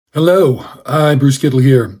Hello, I'm Bruce Kittle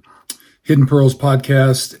here, Hidden Pearls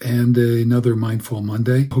podcast, and another Mindful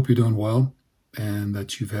Monday. Hope you're doing well and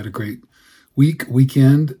that you've had a great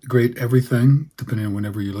weekend, great everything, depending on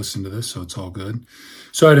whenever you listen to this, so it's all good.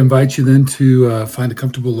 So I'd invite you then to find a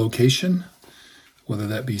comfortable location, whether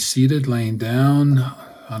that be seated, laying down,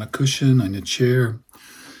 on a cushion, on a chair.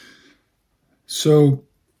 So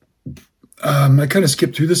I kind of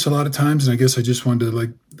skip through this a lot of times, and I guess I just wanted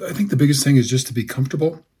to I think the biggest thing is just to be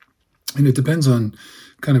comfortable. And it depends on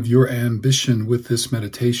kind of your ambition with this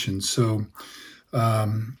meditation. So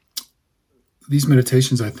um, these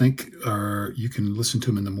meditations, I think, you can listen to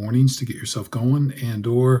them in the mornings to get yourself going,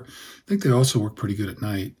 or I think they also work pretty good at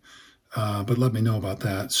night. But let me know about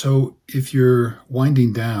that. So if you're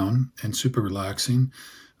winding down and super relaxing,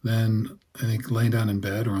 then I think laying down in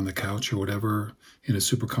bed or on the couch or whatever in a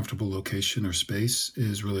super comfortable location or space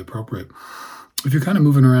is really appropriate. If you're kind of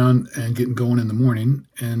moving around and getting going in the morning,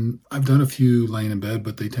 and I've done a few laying in bed,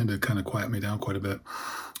 but they tend to kind of quiet me down quite a bit.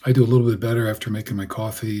 I do a little bit better after making my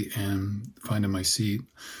coffee and finding my seat.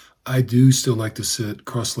 I do still like to sit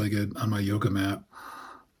cross-legged on my yoga mat.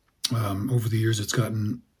 Over the years, it's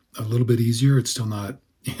gotten a little bit easier. It's still not,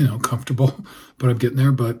 comfortable, but I'm getting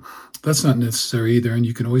there. But that's not necessary either. And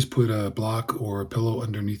you can always put a block or a pillow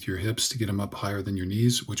underneath your hips to get them up higher than your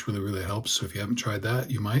knees, which really, really helps. So if you haven't tried that,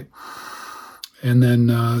 you might. And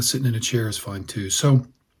then sitting in a chair is fine too. So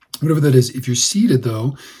whatever that is, if you're seated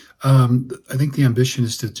though, I think the ambition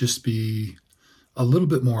is to just be a little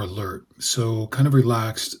bit more alert. So kind of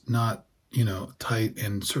relaxed, not, tight,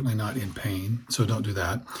 and certainly not in pain. So don't do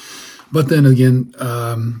that. But then again,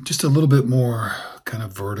 just a little bit more kind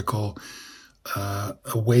of vertical,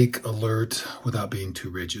 awake, alert, without being too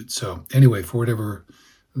rigid. So anyway, for whatever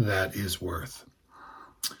that is worth.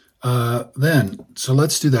 So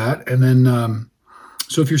let's do that. And then,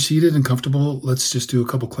 so if you're seated and comfortable, let's just do a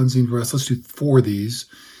couple cleansing breaths. Let's do 4 of these,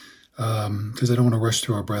 because I don't want to rush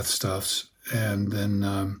through our breath stuffs. And then,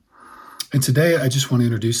 and today I just want to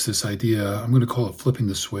introduce this idea. I'm going to call it flipping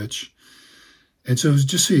the switch. And so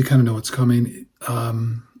just so you kind of know what's coming,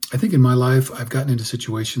 I think in my life, I've gotten into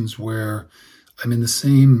situations where I'm in the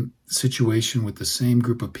same situation with the same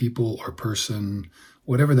group of people or person,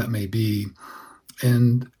 whatever that may be.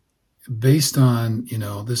 And based on,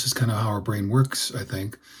 this is kind of how our brain works, I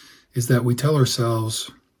think, is that we tell ourselves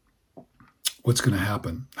what's going to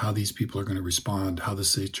happen, how these people are going to respond, how the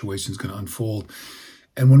situation is going to unfold.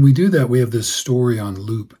 And when we do that, we have this story on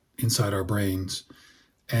loop inside our brains,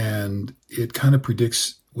 and it kind of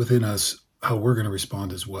predicts within us how we're going to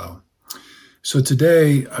respond as well. So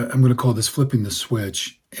today, I'm going to call this flipping the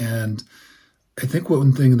switch. And I think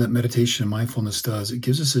one thing that meditation and mindfulness does, it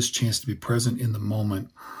gives us this chance to be present in the moment.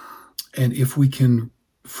 And if we can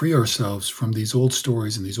free ourselves from these old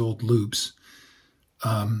stories and these old loops,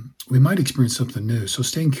 we might experience something new. So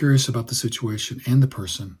staying curious about the situation and the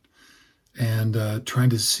person, and trying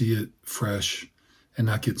to see it fresh and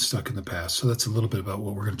not get stuck in the past. So that's a little bit about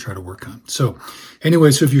what we're going to try to work on. So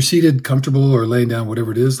anyway, so if you're seated, comfortable, or laying down,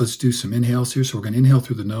 whatever it is, let's do some inhales here. So we're going to inhale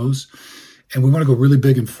through the nose. And we want to go really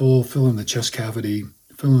big and full, fill in the chest cavity,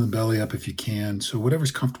 fill in the belly up if you can. So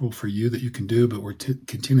whatever's comfortable for you that you can do, but we're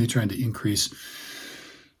continually trying to increase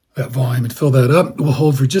that volume and fill that up. We'll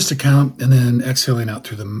hold for just a count, and then exhaling out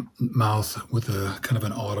through the mouth with a kind of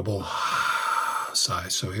an audible sigh.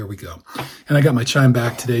 So here we go. And I got my chime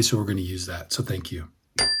back today, so we're going to use that. So thank you.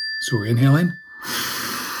 So we're inhaling.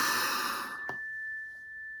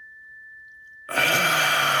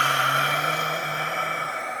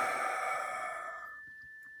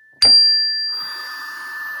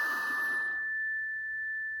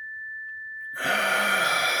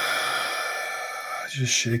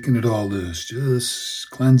 Just shaking it all loose, just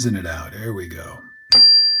cleansing it out. There we go. Very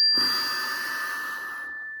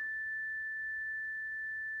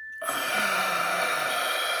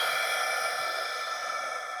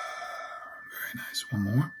nice. One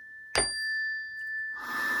more.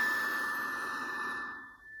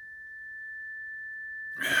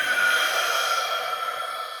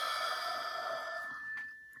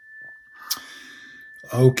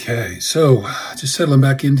 Okay, so just settling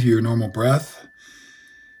back into your normal breath,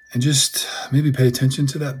 and just maybe pay attention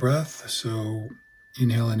to that breath. So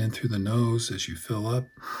inhaling in through the nose as you fill up.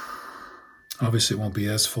 Obviously, it won't be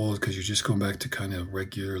as full because you're just going back to kind of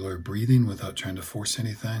regular breathing without trying to force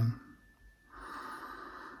anything.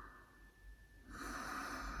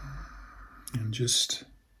 And just,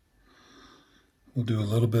 we'll do a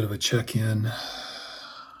little bit of a check-in.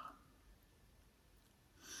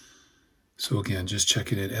 So again, just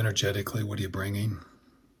checking in energetically. What are you bringing?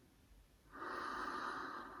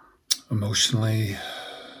 Emotionally,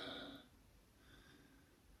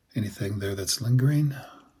 Anything there that's lingering,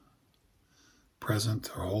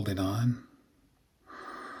 present, or holding on?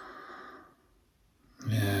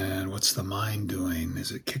 And what's the mind doing?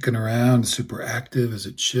 Is it kicking around, super active? Is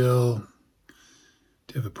it chill?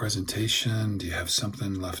 Do you have a presentation? Do you have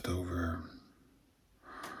something left over?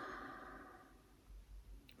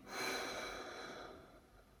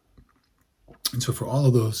 And so for all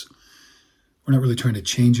of those, we're not really trying to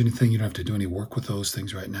change anything. You don't have to do any work with those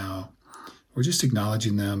things right now. We're just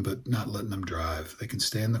acknowledging them, but not letting them drive. They can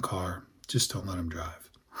stay in the car, just don't let them drive.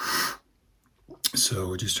 So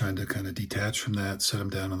we're just trying to kind of detach from that, set them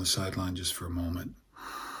down on the sideline just for a moment.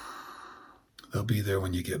 They'll be there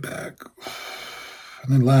when you get back.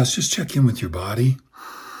 And then last, just check in with your body.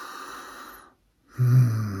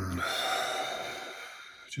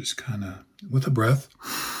 Just kind of, with a breath,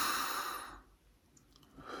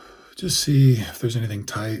 just see if there's anything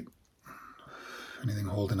tight, anything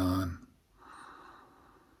holding on.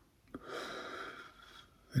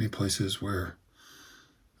 Any places where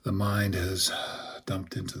the mind has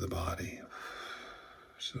dumped into the body.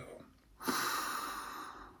 So,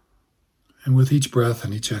 and with each breath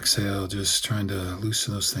and each exhale, just trying to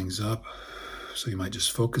loosen those things up. So you might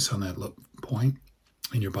just focus on that point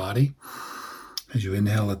in your body. As you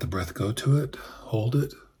inhale, let the breath go to it, hold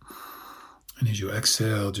it. And as you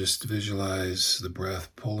exhale, just visualize the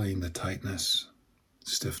breath pulling the tightness,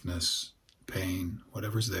 stiffness, pain,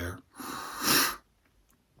 whatever's there.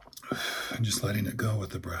 And just letting it go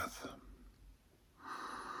with the breath.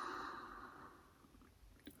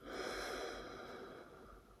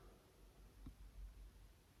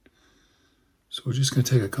 So we're just going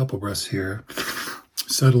to take a couple breaths here,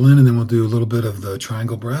 settle in, and then we'll do a little bit of the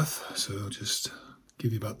triangle breath. So just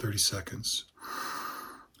give you about 30 seconds.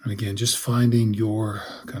 And again, just finding your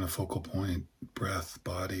kind of focal point, breath,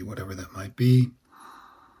 body, whatever that might be.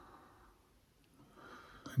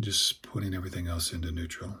 And just putting everything else into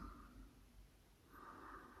neutral.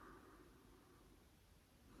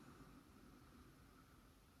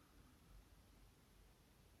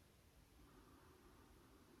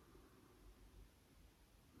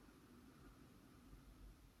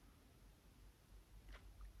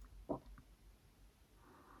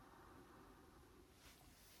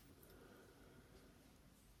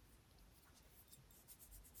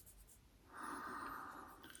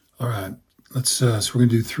 All right, so we're going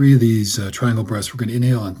to do 3 of these triangle breaths. We're going to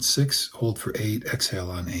inhale on 6, hold for 8,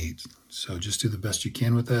 exhale on 8. So just do the best you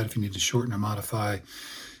can with that. If you need to shorten or modify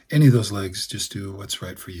any of those legs, just do what's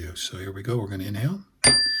right for you. So here we go. We're going to inhale.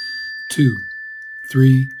 2,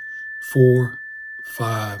 3, 4,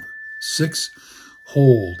 5, 6.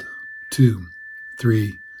 Hold. 2,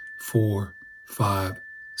 3, 4, 5,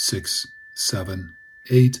 6, 7,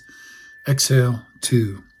 8. Exhale.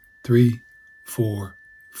 2, 3, 4,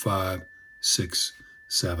 5, 6,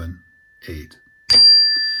 7, 8.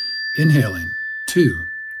 Inhaling. 2,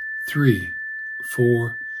 3,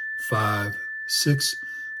 4, 5, 6.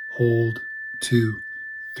 Hold. 2,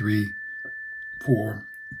 3, 4,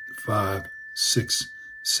 5, 6,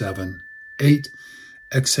 7, 8.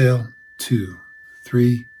 Exhale. 2,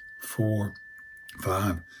 3, 4,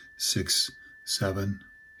 5, 6, 7,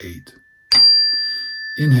 8.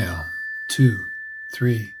 Inhale. 2,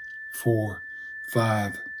 3, 4,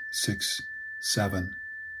 5, 6, 7.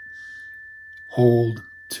 Hold.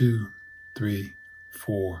 2, 3,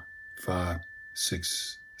 4, 5,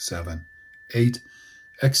 6, 7, 8.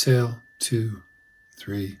 Exhale. 2,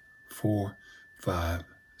 3, 4, 5,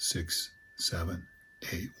 6, 7,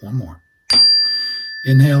 8. One more.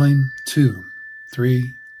 Inhaling. 2,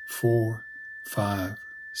 3, 4, 5,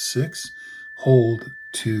 6. Hold.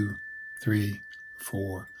 2, 3,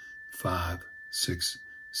 4, 5, 6,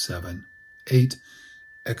 7, 8.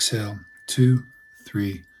 Exhale. 2,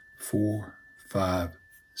 3, 4, 5,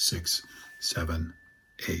 6, 7,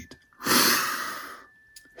 8.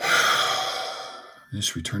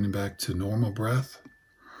 Just returning back to normal breath.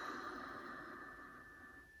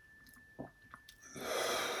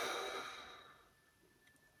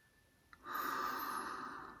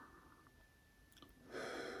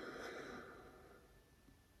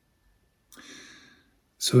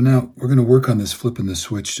 So now we're going to work on this flipping the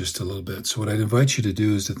switch just a little bit. So what I'd invite you to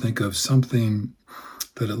do is to think of something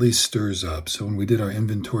that at least stirs up. So when we did our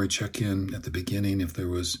inventory check-in at the beginning, if there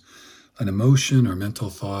was an emotion or mental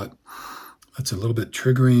thought that's a little bit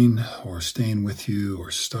triggering or staying with you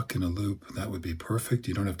or stuck in a loop, that would be perfect.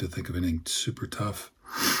 You don't have to think of anything super tough.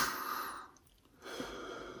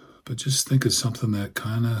 But just think of something that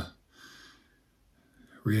kind of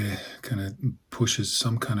pushes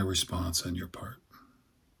some kind of response on your part.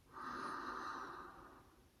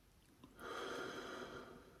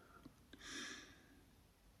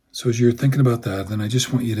 So as you're thinking about that, then I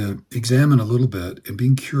just want you to examine a little bit and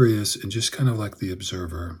being curious and just kind of like the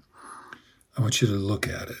observer. I want you to look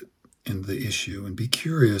at it and the issue and be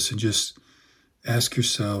curious and just ask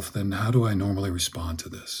yourself, then how do I normally respond to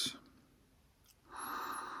this?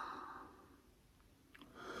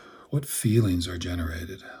 What feelings are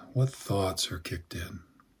generated? What thoughts are kicked in?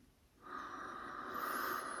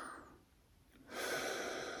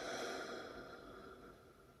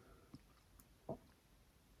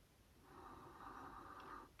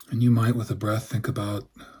 And you might, with a breath, think about,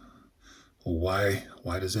 well,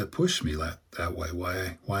 why does that push me that way?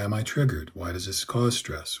 Why am I triggered? Why does this cause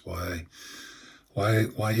stress? Why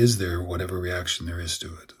is there whatever reaction there is to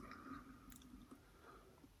it?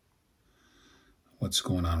 What's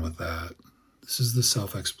going on with that? This is the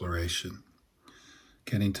self-exploration,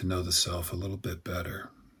 getting to know the self a little bit better.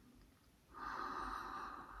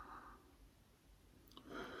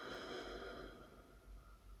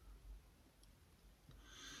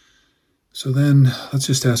 So then let's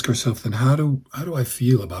just ask ourselves, then how do I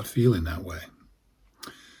feel about feeling that way?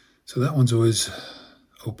 So that one's always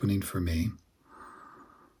opening for me.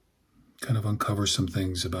 Kind of uncover some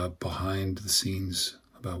things about behind the scenes,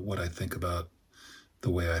 about what I think about the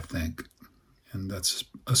way I think. And that's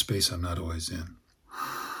a space I'm not always in.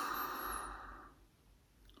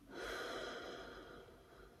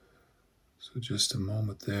 So just a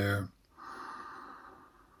moment there.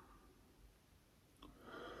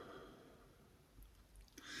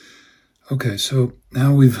 Okay, so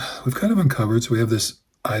now we've kind of uncovered, so we have this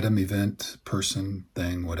item, event, person,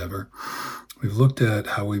 thing, whatever. We've looked at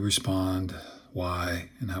how we respond,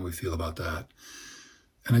 why, and how we feel about that.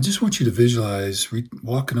 And I just want you to visualize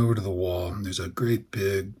walking over to the wall, and there's a great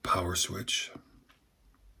big power switch.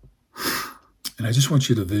 And I just want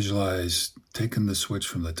you to visualize taking the switch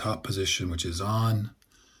from the top position, which is on,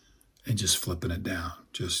 and just flipping it down.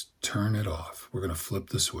 Just turn it off. We're going to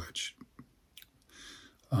flip the switch.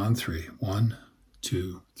 On 3. 1,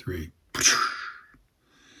 2, 3.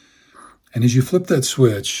 And as you flip that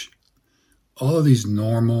switch, all of these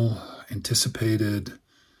normal, anticipated,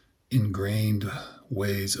 ingrained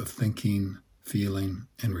ways of thinking, feeling,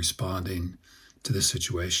 and responding to this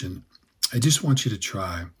situation, I just want you to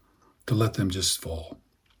try to let them just fall.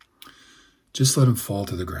 Just let them fall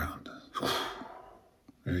to the ground.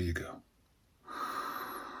 There you go.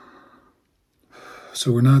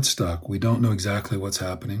 So we're not stuck. We don't know exactly what's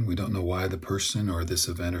happening. We don't know why the person or this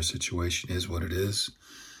event or situation is what it is.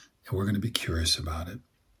 And we're going to be curious about it.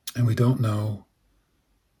 And we don't know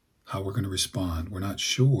how we're going to respond. We're not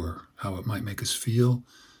sure how it might make us feel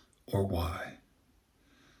or why.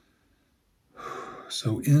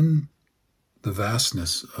 So in the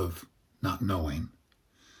vastness of not knowing,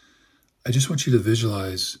 I just want you to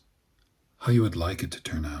visualize how you would like it to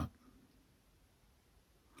turn out.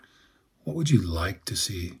 What would you like to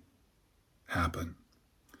see happen?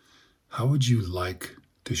 How would you like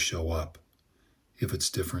to show up if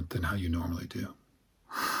it's different than how you normally do?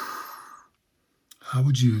 How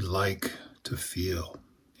would you like to feel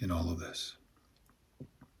in all of this?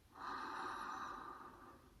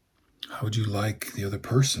 How would you like the other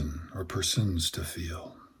person or persons to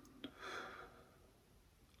feel?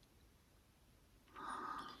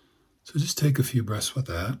 So just take a few breaths with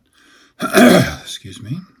that. Excuse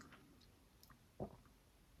me.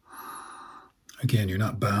 Again, you're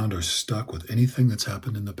not bound or stuck with anything that's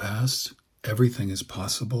happened in the past. Everything is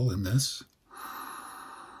possible in this.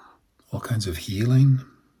 All kinds of healing.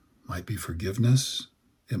 Might be forgiveness.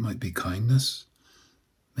 It might be kindness.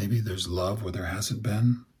 Maybe there's love where there hasn't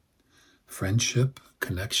been. Friendship,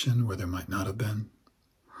 connection where there might not have been.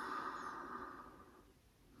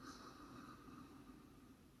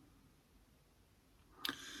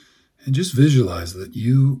 And just visualize that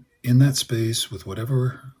you, in that space with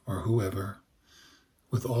whatever or whoever,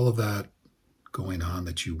 with all of that going on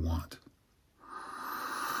that you want.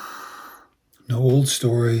 No old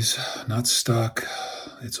stories, not stuck.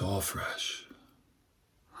 It's all fresh.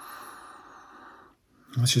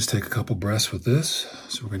 Let's just take a couple breaths with this.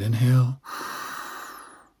 So we're going to inhale.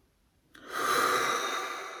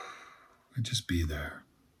 And just be there.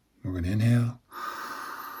 We're going to inhale.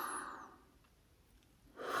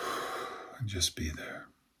 And just be there.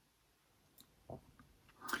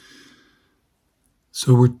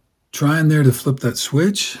 So we're trying there to flip that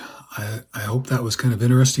switch. I hope that was kind of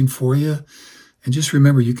interesting for you. And just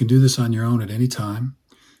remember, you can do this on your own at any time.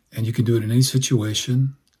 And you can do it in any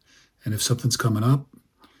situation. And if something's coming up,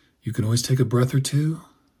 you can always take a breath or two,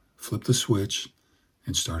 flip the switch,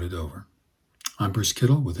 and start it over. I'm Bruce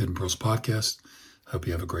Kittle with Hidden Pearls Podcast. I hope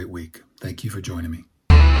you have a great week. Thank you for joining me.